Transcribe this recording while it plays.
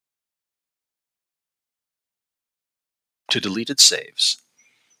to Deleted Saves.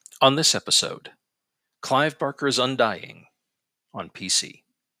 On this episode, Clive Barker's Undying on PC.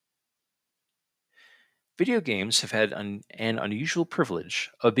 Video games have had an unusual privilege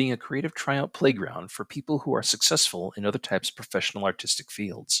of being a creative tryout playground for people who are successful in other types of professional artistic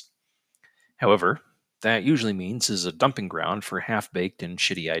fields. However, that usually means is a dumping ground for half-baked and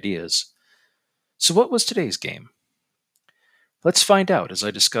shitty ideas. So what was today's game? Let's find out as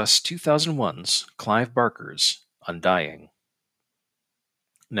I discuss 2001's Clive Barker's Undying.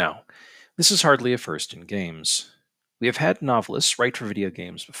 Now, this is hardly a first in games. We have had novelists write for video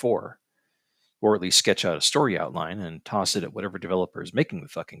games before, or at least sketch out a story outline and toss it at whatever developer is making the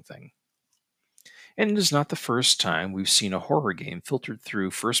fucking thing. And it is not the first time we've seen a horror game filtered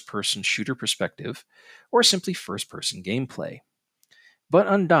through first-person shooter perspective or simply first-person gameplay. But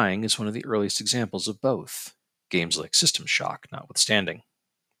Undying is one of the earliest examples of both, games like System Shock notwithstanding.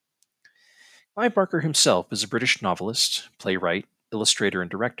 Clive Barker himself is a British novelist, playwright, illustrator,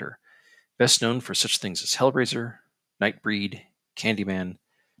 and director, best known for such things as Hellraiser, Nightbreed, Candyman,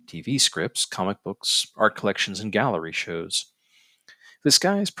 TV scripts, comic books, art collections, and gallery shows. This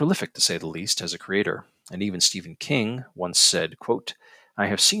guy is prolific, to say the least, as a creator, and even Stephen King once said, quote, "I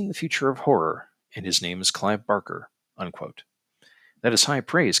have seen the future of horror, and his name is Clive Barker," unquote. That is high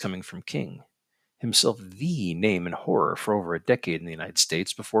praise coming from King, himself the name in horror for over a decade in the United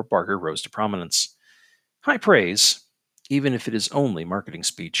States before Barker rose to prominence. High praise, even if it is only marketing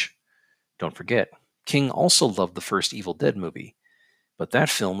speech. Don't forget, King also loved the first Evil Dead movie, but that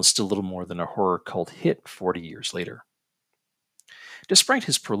film is still little more than a horror cult hit 40 years later. Despite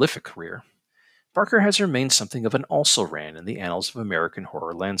his prolific career, Barker has remained something of an also-ran in the annals of American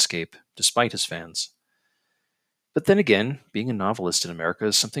horror landscape, despite his fans. But then again, being a novelist in America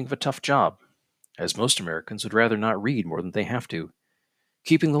is something of a tough job, as most Americans would rather not read more than they have to,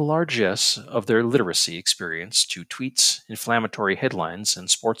 keeping the largesse of their literacy experience to tweets, inflammatory headlines, and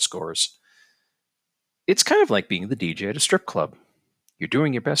sports scores. It's kind of like being the DJ at a strip club. You're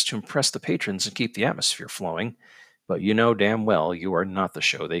doing your best to impress the patrons and keep the atmosphere flowing, but you know damn well you are not the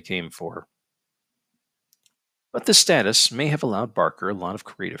show they came for. But this status may have allowed Barker a lot of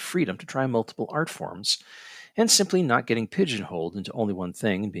creative freedom to try multiple art forms, and simply not getting pigeonholed into only one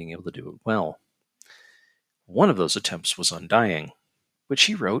thing and being able to do it well. One of those attempts was Undying, which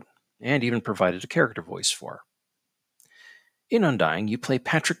he wrote and even provided a character voice for. In Undying, you play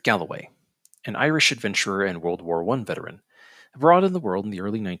Patrick Galloway, an Irish adventurer and World War I veteran, abroad in the world in the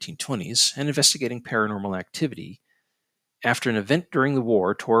early 1920s and investigating paranormal activity after an event during the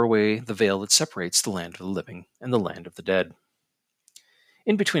war tore away the veil that separates the land of the living and the land of the dead.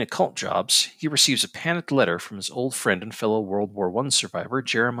 In between occult jobs, he receives a panicked letter from his old friend and fellow World War I survivor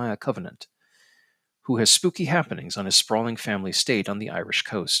Jeremiah Covenant, who has spooky happenings on his sprawling family estate on the Irish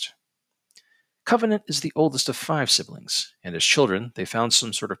coast. Covenant is the oldest of 5 siblings, and as children they found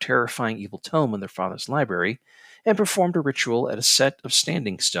some sort of terrifying evil tome in their father's library and performed a ritual at a set of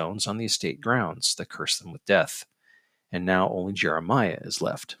standing stones on the estate grounds that cursed them with death. And now only Jeremiah is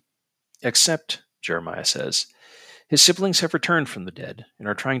left. Except, Jeremiah says, his siblings have returned from the dead and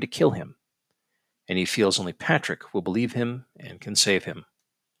are trying to kill him, and he feels only Patrick will believe him and can save him.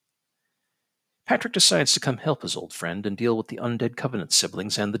 Patrick decides to come help his old friend and deal with the undead Covenant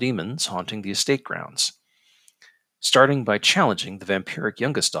siblings and the demons haunting the estate grounds, starting by challenging the vampiric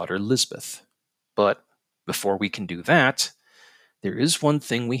youngest daughter, Lisbeth. But before we can do that, there is one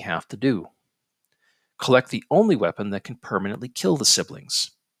thing we have to do. Collect the only weapon that can permanently kill the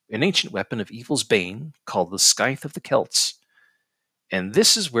siblings, an ancient weapon of evil's bane called the Scythe of the Celts. And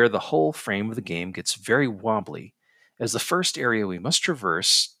this is where the whole frame of the game gets very wobbly, as the first area we must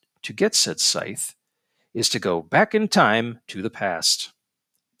traverse to get said scythe is to go back in time to the past.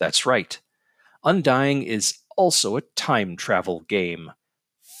 That's right. Undying is also a time travel game.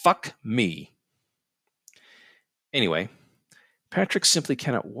 Fuck me. Anyway, Patrick simply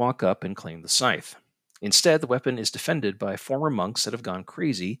cannot walk up and claim the scythe. Instead, the weapon is defended by former monks that have gone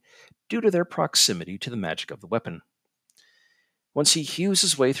crazy due to their proximity to the magic of the weapon. Once he hews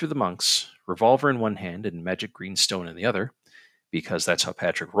his way through the monks, revolver in one hand and magic green stone in the other, because that's how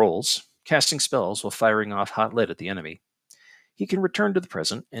Patrick rolls, casting spells while firing off hot lead at the enemy, he can return to the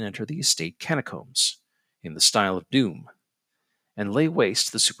present and enter the estate catacombs, in the style of Doom, and lay waste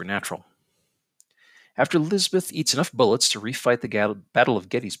to the supernatural. After Lisbeth eats enough bullets to refight the Battle of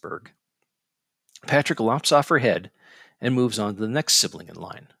Gettysburg, Patrick lops off her head and moves on to the next sibling in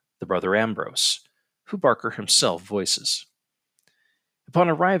line, the brother Ambrose, who Barker himself voices. Upon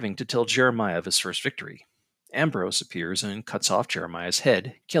arriving to tell Jeremiah of his first victory, Ambrose appears and cuts off Jeremiah's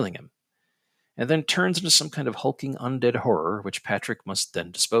head, killing him, and then turns into some kind of hulking undead horror which Patrick must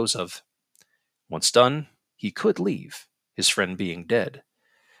then dispose of. Once done, he could leave, his friend being dead.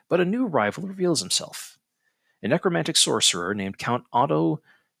 But a new rival reveals himself, a necromantic sorcerer named Count Otto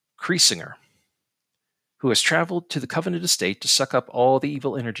Kriesinger, who has traveled to the Covenant estate to suck up all the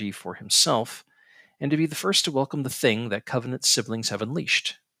evil energy for himself and to be the first to welcome the thing that Covenant siblings have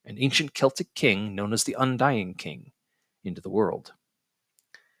unleashed, an ancient Celtic king known as the Undying King, into the world.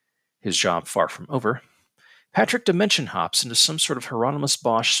 His job far from over, Patrick dimension hops into some sort of Hieronymus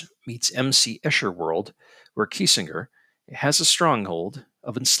Bosch meets MC Escher world where Kiesinger has a stronghold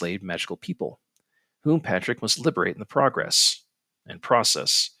of enslaved magical people, whom Patrick must liberate in the progress and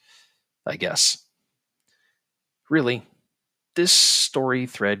process, I guess. Really, this story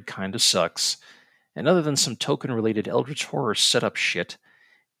thread kind of sucks, and other than some token related Eldritch Horror setup shit,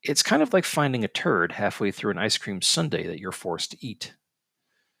 it's kind of like finding a turd halfway through an ice cream sundae that you're forced to eat.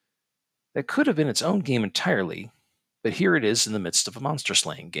 That could have been its own game entirely, but here it is in the midst of a monster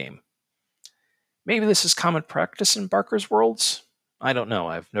slaying game. Maybe this is common practice in Barker's worlds? I don't know,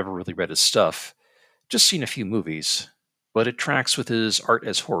 I've never really read his stuff, just seen a few movies, but it tracks with his art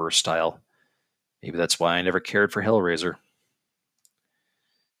as horror style. Maybe that's why I never cared for Hellraiser.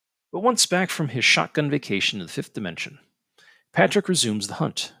 But once back from his shotgun vacation in the fifth dimension, Patrick resumes the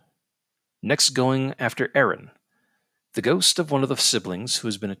hunt, next going after Aaron, the ghost of one of the siblings who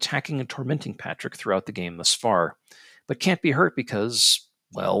has been attacking and tormenting Patrick throughout the game thus far, but can't be hurt because,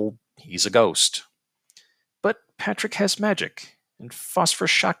 well, he's a ghost. But Patrick has magic, and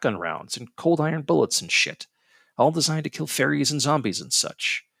phosphorus shotgun rounds, and cold iron bullets and shit, all designed to kill fairies and zombies and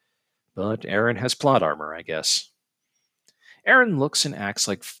such. But Aaron has plot armor, I guess. Aaron looks and acts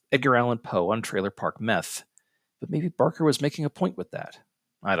like Edgar Allan Poe on Trailer Park Meth, but maybe Barker was making a point with that.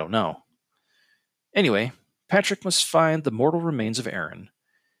 I don't know. Anyway, Patrick must find the mortal remains of Aaron,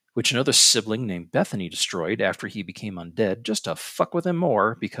 which another sibling named Bethany destroyed after he became undead just to fuck with him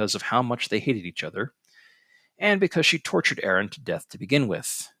more because of how much they hated each other, and because she tortured Aaron to death to begin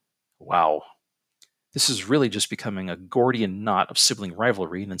with. Wow. This is really just becoming a Gordian knot of sibling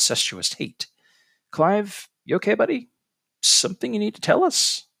rivalry and incestuous hate. Clive, you okay, buddy? Something you need to tell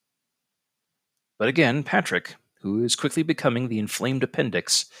us? But again, Patrick, who is quickly becoming the inflamed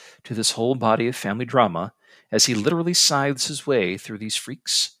appendix to this whole body of family drama, as he literally scythes his way through these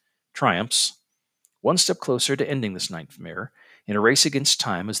freaks, triumphs, one step closer to ending this nightmare in a race against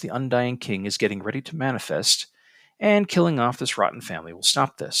time as the Undying King is getting ready to manifest, and killing off this rotten family will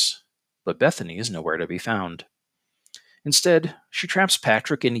stop this. But Bethany is nowhere to be found. Instead, she traps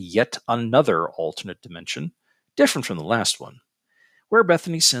Patrick in yet another alternate dimension, different from the last one, where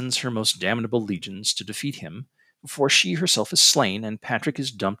Bethany sends her most damnable legions to defeat him before she herself is slain and Patrick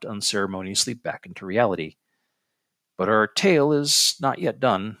is dumped unceremoniously back into reality. But our tale is not yet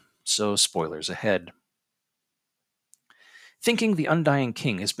done, so spoilers ahead. Thinking the Undying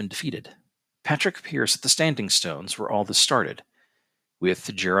King has been defeated, Patrick appears at the Standing Stones where all this started,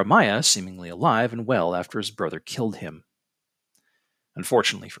 with Jeremiah seemingly alive and well after his brother killed him.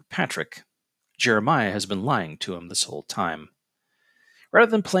 Unfortunately for Patrick, Jeremiah has been lying to him this whole time. Rather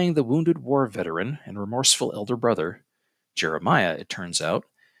than playing the wounded war veteran and remorseful elder brother, Jeremiah, it turns out,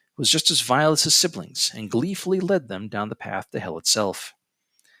 was just as vile as his siblings and gleefully led them down the path to hell itself.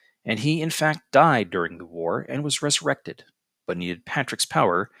 And he, in fact, died during the war and was resurrected, but needed Patrick's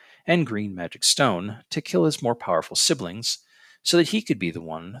power and green magic stone to kill his more powerful siblings so that he could be the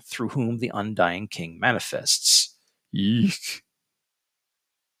one through whom the Undying King manifests. Eek.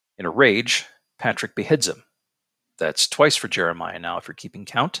 In a rage, Patrick beheads him. That's twice for Jeremiah now, if you're keeping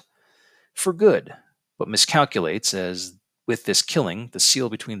count. For good, but miscalculates as, with this killing, the seal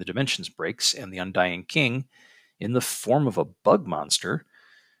between the dimensions breaks and the Undying King, in the form of a bug monster,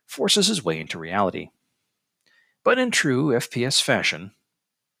 forces his way into reality. But in true FPS fashion,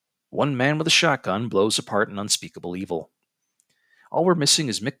 one man with a shotgun blows apart an unspeakable evil. All we're missing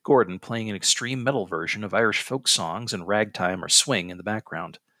is Mick Gordon playing an extreme metal version of Irish folk songs and ragtime or swing in the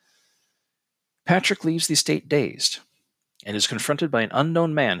background. Patrick leaves the estate dazed, and is confronted by an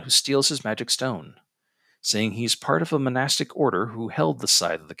unknown man who steals his magic stone, saying he's part of a monastic order who held the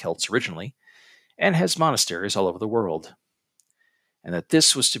side of the Celts originally, and has monasteries all over the world, and that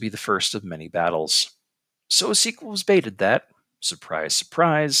this was to be the first of many battles. So a sequel was baited that, surprise,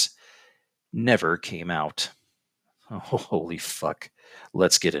 surprise, never came out. Oh, holy fuck.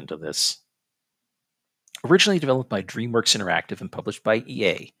 Let's get into this. Originally developed by DreamWorks Interactive and published by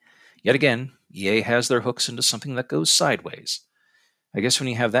EA. Yet again, EA has their hooks into something that goes sideways. I guess when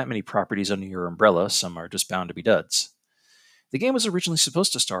you have that many properties under your umbrella, some are just bound to be duds. The game was originally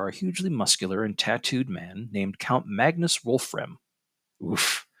supposed to star a hugely muscular and tattooed man named Count Magnus Wolfram.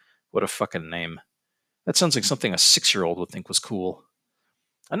 Oof, what a fucking name. That sounds like something a 6-year-old would think was cool.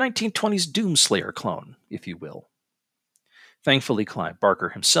 A 1920s Doomslayer clone, if you will. Thankfully, Clive Barker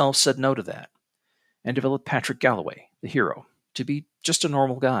himself said no to that and developed Patrick Galloway, the hero, to be just a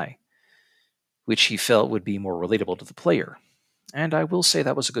normal guy, which he felt would be more relatable to the player. And I will say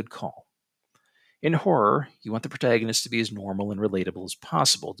that was a good call. In horror, you want the protagonist to be as normal and relatable as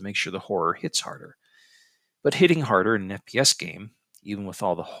possible to make sure the horror hits harder. But hitting harder in an FPS game, even with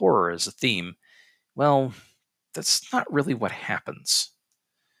all the horror as a theme, well, that's not really what happens.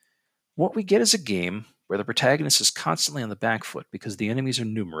 What we get is a game where the protagonist is constantly on the back foot because the enemies are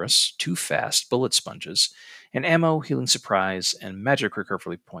numerous, too fast, bullet sponges, and ammo, healing surprise, and magic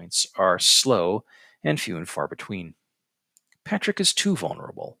recovery points are slow and few and far between. Patrick is too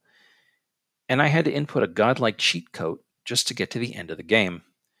vulnerable, and I had to input a godlike cheat code just to get to the end of the game.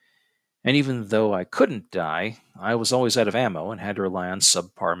 And even though I couldn't die, I was always out of ammo and had to rely on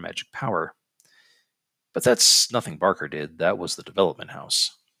subpar magic power. But that's nothing Barker did, that was the development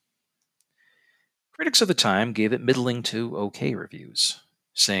house. Critics of the time gave it middling to okay reviews,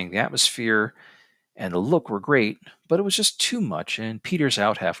 saying the atmosphere and the look were great, but it was just too much and peters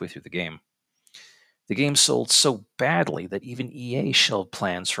out halfway through the game. The game sold so badly that even EA shelved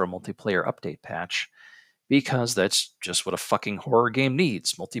plans for a multiplayer update patch, because that's just what a fucking horror game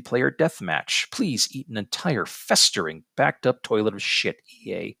needs. Multiplayer deathmatch. Please eat an entire festering, backed up toilet of shit,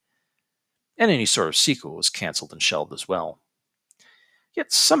 EA. And any sort of sequel was cancelled and shelved as well.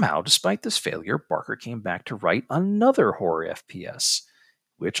 Yet somehow, despite this failure, Barker came back to write another horror FPS,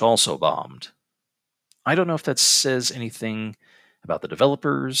 which also bombed. I don't know if that says anything about the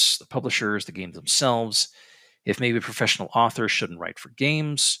developers, the publishers, the games themselves, if maybe professional authors shouldn't write for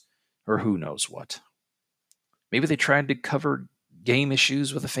games, or who knows what. Maybe they tried to cover game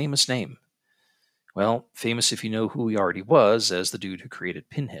issues with a famous name. Well, famous if you know who he already was as the dude who created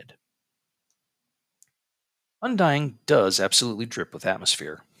Pinhead. Undying does absolutely drip with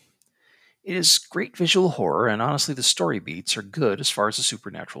atmosphere. It is great visual horror, and honestly, the story beats are good as far as the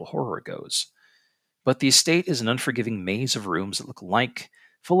supernatural horror goes. But the estate is an unforgiving maze of rooms that look alike,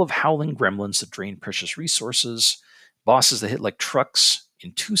 full of howling gremlins that drain precious resources, bosses that hit like trucks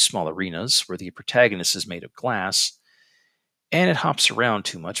in too small arenas where the protagonist is made of glass, and it hops around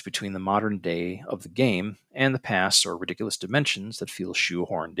too much between the modern day of the game and the past or ridiculous dimensions that feel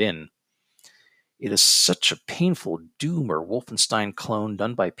shoehorned in. It is such a painful Doom or Wolfenstein clone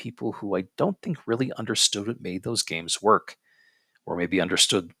done by people who I don't think really understood what made those games work, or maybe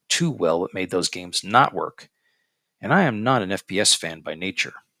understood too well what made those games not work. And I am not an FPS fan by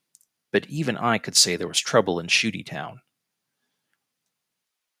nature, but even I could say there was trouble in Shooty Town.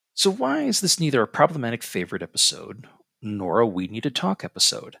 So why is this neither a problematic favorite episode nor a We Need to Talk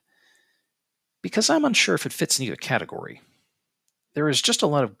episode? Because I'm unsure if it fits in either category. There is just a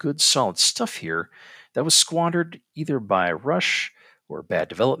lot of good, solid stuff here that was squandered either by rush or bad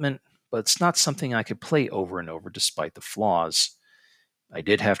development, but it's not something I could play over and over despite the flaws. I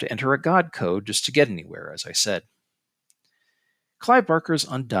did have to enter a God code just to get anywhere, as I said. Clive Barker's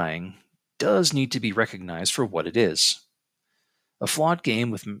Undying does need to be recognized for what it is: a flawed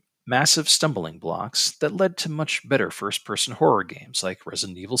game with massive stumbling blocks that led to much better first person horror games like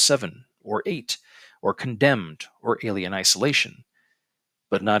Resident Evil 7 or 8 or Condemned or Alien Isolation,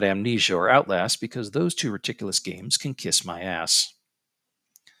 but not Amnesia or Outlast because those two ridiculous games can kiss my ass.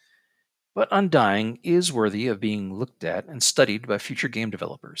 But Undying is worthy of being looked at and studied by future game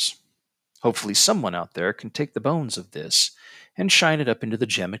developers. Hopefully, someone out there can take the bones of this and shine it up into the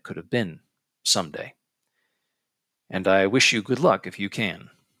gem it could have been someday. And I wish you good luck if you can.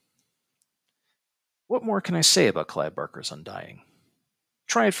 What more can I say about Clive Barker's Undying?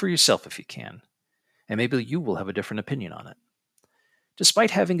 Try it for yourself if you can, and maybe you will have a different opinion on it.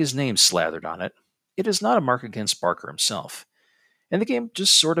 Despite having his name slathered on it, it is not a mark against Barker himself, and the game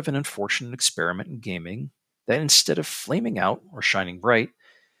just sort of an unfortunate experiment in gaming that instead of flaming out or shining bright,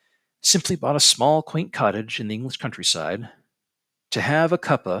 simply bought a small, quaint cottage in the English countryside to have a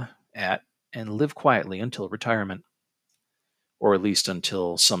cuppa at and live quietly until retirement. Or at least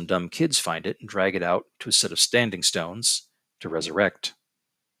until some dumb kids find it and drag it out to a set of standing stones to resurrect.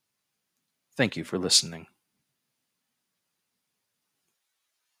 Thank you for listening.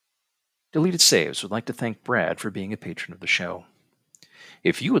 Deleted Saves would like to thank Brad for being a patron of the show.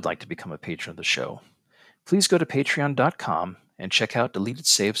 If you would like to become a patron of the show, please go to patreon.com and check out Deleted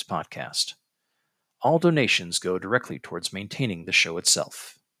Saves Podcast. All donations go directly towards maintaining the show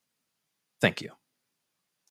itself. Thank you.